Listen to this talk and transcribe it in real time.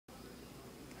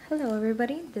Hello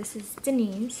everybody, this is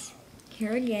Denise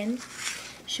here again,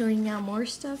 showing y'all more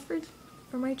stuff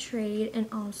for my trade and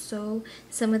also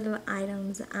some of the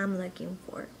items I'm looking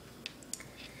for.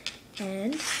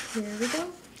 And here we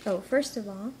go. Oh, first of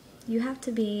all, you have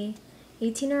to be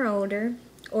 18 or older,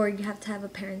 or you have to have a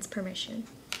parent's permission.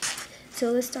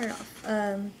 So let's start off.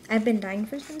 I've been dying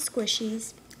for some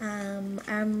squishies.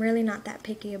 I'm really not that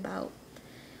picky about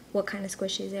what kind of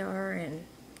squishies they are and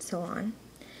so on.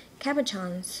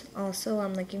 Cabochons, also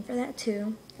I'm looking for that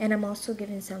too, and I'm also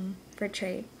getting some for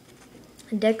trade.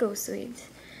 Deco sweets,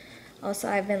 also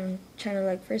I've been trying to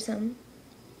look for some,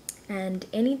 and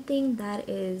anything that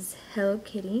is Hello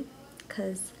Kitty,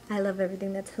 because I love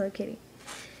everything that's Hello Kitty.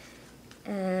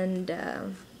 And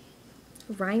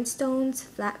rhinestones,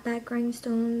 flat back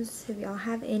rhinestones, if y'all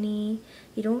have any.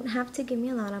 You don't have to give me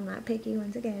a lot, I'm not picky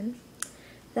once again.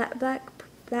 Flat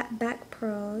back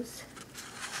pearls.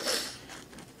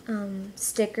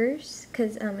 Stickers,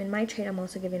 because in my trade I'm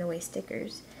also giving away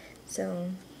stickers, so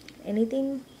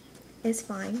anything is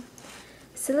fine.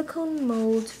 Silicone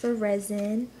molds for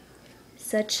resin,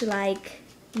 such like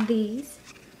these,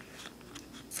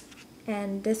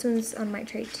 and this one's on my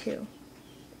trade too.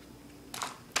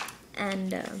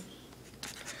 And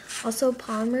also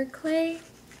polymer clay.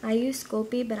 I use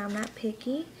Sculpey, but I'm not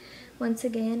picky once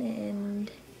again,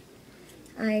 and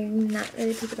I'm not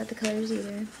really picky about the colors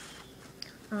either.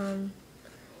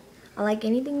 I like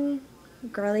anything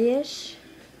girlyish,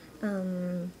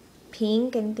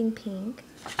 pink, anything pink,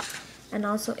 and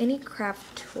also any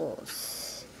craft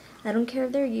tools. I don't care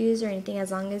if they're used or anything,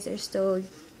 as long as they're still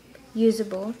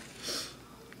usable.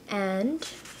 And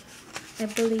I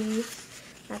believe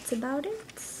that's about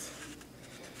it.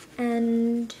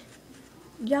 And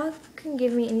y'all can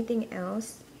give me anything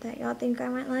else that y'all think I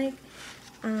might like.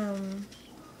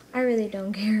 I really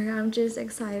don't care. I'm just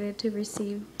excited to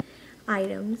receive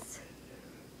items.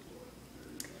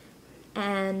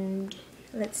 And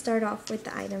let's start off with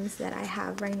the items that I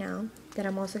have right now that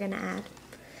I'm also going to add.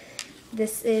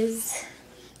 This is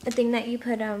a thing that you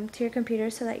put to your computer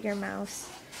so that your mouse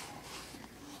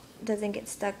doesn't get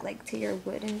stuck like to your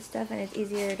wood and stuff, and it's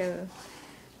easier to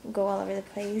go all over the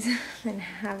place than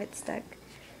have it stuck.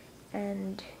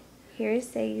 And here it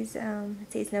says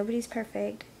nobody's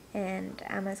perfect, and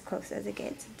I'm as close as it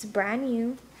gets. It's brand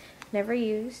new, never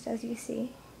used, as you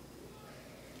see,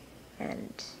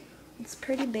 and it's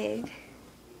pretty big.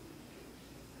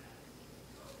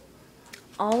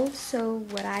 Also,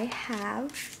 what I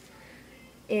have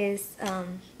is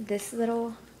this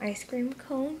little ice cream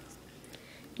cone.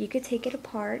 You could take it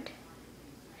apart,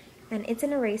 and it's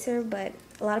an eraser, but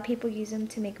a lot of people use them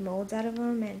to make molds out of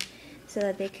them, and so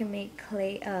that they can make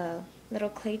clay, little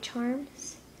clay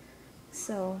charms.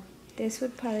 So this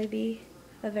would probably be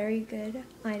a very good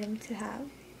item to have.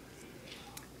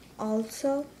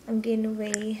 Also, I'm giving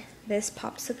away this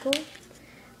popsicle,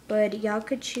 but y'all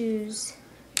could choose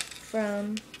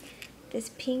from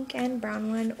this pink and brown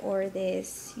one or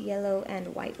this yellow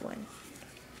and white one.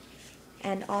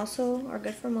 And also are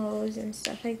good for molds and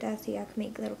stuff like that, so y'all can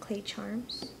make little clay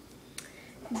charms.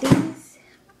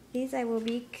 These I will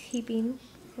be keeping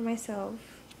for myself.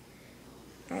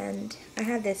 And I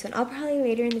have this one. I'll probably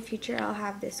later in the future I'll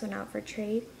have this one out for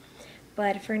trade.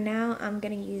 But for now, I'm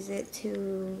going to use it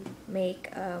to make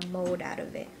a mold out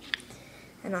of it.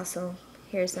 And also,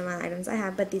 here's some of the items I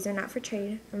have, but these are not for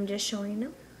trade. I'm just showing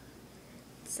them.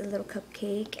 It's a little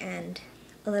cupcake and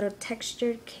a little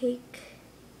textured cake.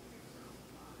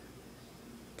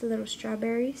 The little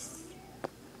strawberries.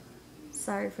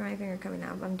 Sorry for my finger coming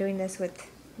out. I'm doing this with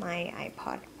my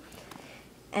iPod.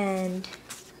 And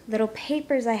little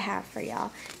papers I have for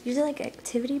y'all. Usually like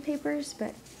activity papers,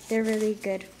 but they're really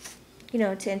good, you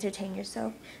know, to entertain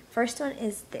yourself. First one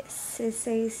is this. It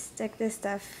says stick this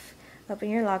stuff up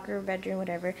in your locker, bedroom,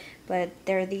 whatever, but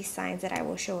there are these signs that I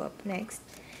will show up next.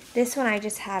 This one I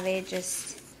just have it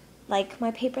just like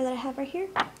my paper that I have right here.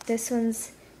 This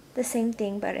one's the same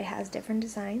thing, but it has different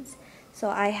designs. So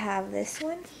I have this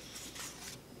one.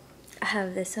 I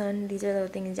have this one. These are little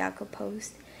things y'all could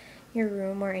post in your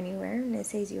room or anywhere, and it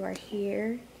says you are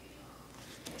here.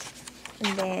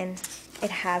 And then it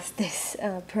has this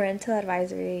parental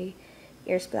advisory,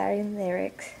 ear splattering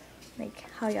lyrics, like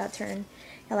how y'all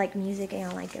like music and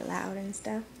y'all like it loud and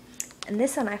stuff. And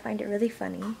this one I find it really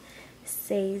funny. It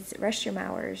says restroom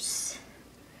hours,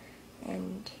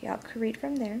 and y'all could read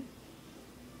from there.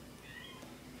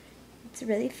 It's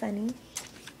really funny.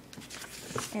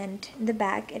 And in the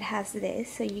back it has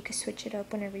this, so you can switch it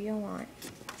up whenever you want.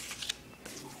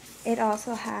 It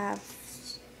also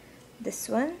has this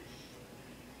one.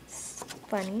 It's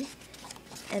funny.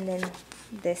 And then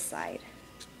this side.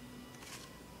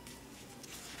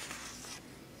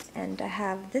 And I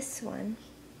have this one.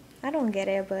 I don't get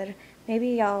it, but maybe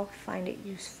y'all find it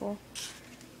useful.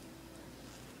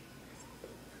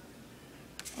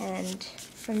 And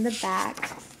from the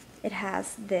back, it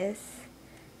has this.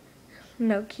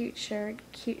 No cute shirt,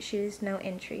 cute shoes, no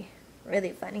entry.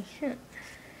 Really funny. And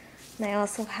I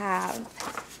also have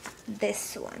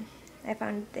this one. I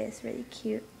found this really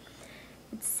cute.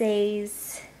 It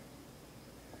says,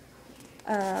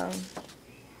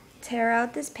 tear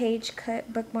out this page,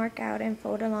 cut bookmark out, and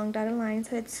fold along dotted line.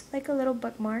 So it's like a little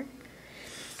bookmark.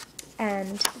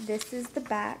 And this is the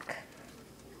back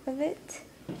of it.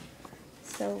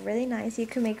 So really nice. You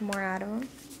can make more out of them.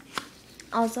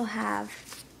 Also have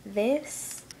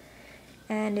this,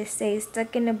 and it says,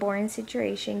 stuck in a boring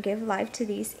situation, give life to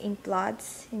these ink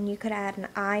blots. And you could add an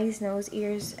eyes, nose,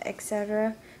 ears,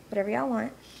 etc., whatever y'all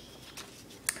want.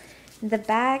 The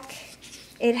back,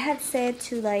 it had said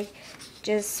to like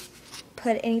just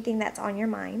put anything that's on your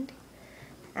mind,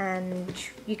 and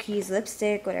you could use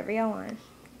lipstick, whatever y'all want.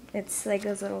 It's like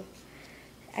those little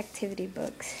activity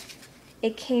books.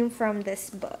 It came from this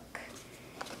book,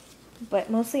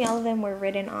 but mostly all of them were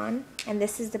written on, and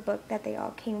this is the book that they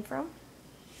all came from.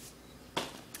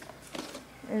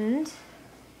 And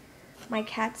my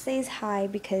cat says hi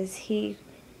because he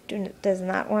does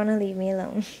not want to leave me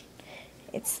alone.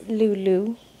 It's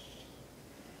Lulu.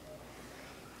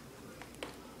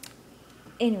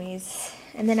 Anyways,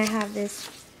 and then I have this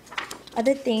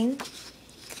other thing,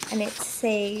 and it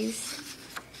says,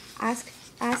 ask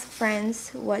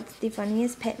friends what's the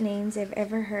funniest pet names they've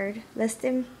ever heard. List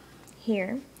them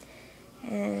here.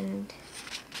 And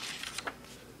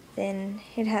then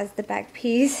it has the back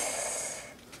piece,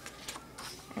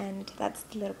 and that's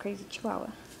the little crazy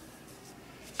chihuahua.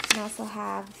 And I also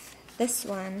have this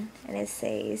one, and it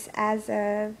says as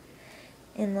of,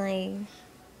 in like,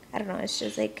 I don't know, it's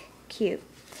just like cute.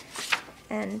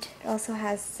 And it also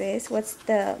has this, what's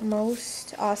the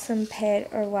most awesome pet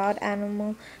or wild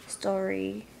animal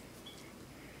story,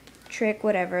 trick,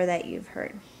 whatever that you've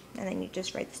heard. And then you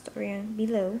just write the story in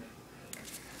below.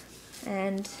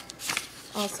 And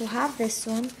also have this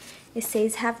one. It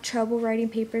says have trouble writing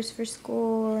papers for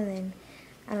school, and then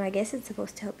I don't know, I guess it's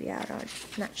supposed to help you out. I'm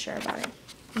not sure about it.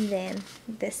 And then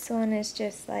this one is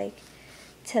just like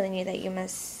telling you that you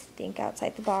must think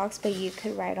outside the box, but you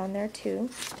could write on there too.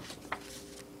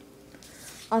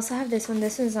 Also have this one.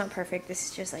 This one's not perfect. This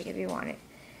is just like if you want it.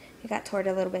 It got torn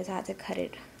a little bit, so I had to cut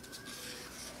it.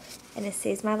 And it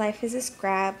says, my life is a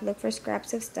scrap. Look for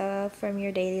scraps of stuff from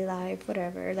your daily life,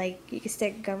 whatever. Like, you can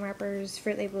stick gum wrappers,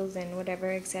 fruit labels, and whatever,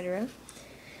 etc.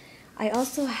 I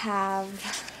also have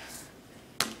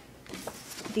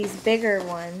these bigger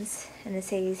ones. And it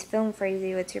says, Film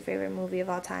Crazy, what's your favorite movie of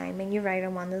all time? And you write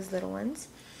them on those little ones.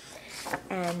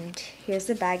 And here's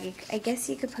the bag. I guess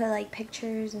you could put, like,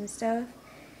 pictures and stuff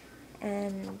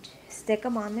and stick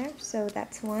them on there. So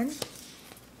that's one.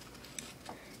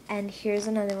 And here's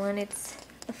another one. It's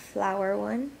a flower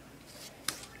one.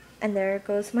 And there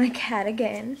goes my cat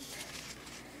again.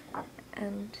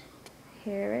 And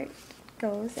here it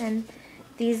goes. And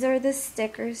these are the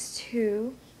stickers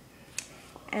too.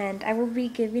 And I will be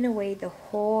giving away the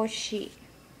whole sheet.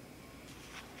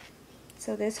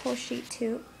 So this whole sheet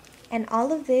too. And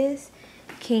all of this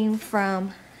came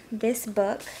from this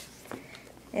book.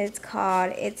 It's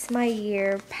called It's My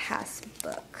Year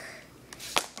Passbook.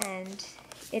 And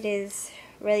it is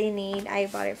really neat. I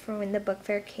bought it from when the book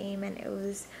fair came, and it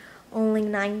was only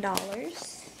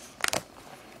 $9.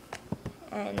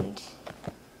 And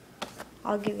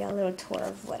I'll give you a little tour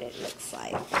of what it looks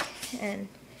like. And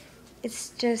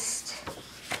it's just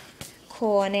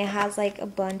cool, and it has like a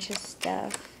bunch of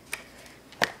stuff.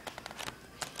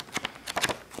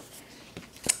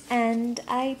 And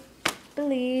I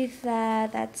believe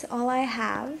that that's all I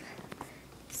have.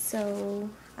 So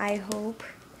I hope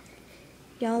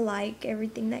y'all like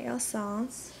everything that y'all saw.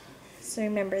 So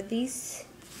remember, these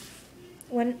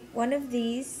one of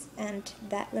these and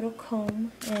that little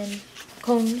cone, and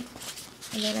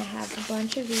then I have a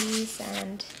bunch of these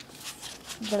and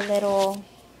the little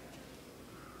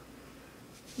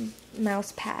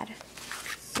mouse pad.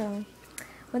 So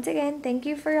once again, thank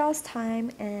you for y'all's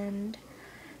time, and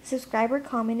subscribe or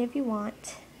comment if you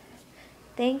want.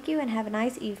 Thank you, and have a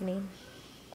nice evening.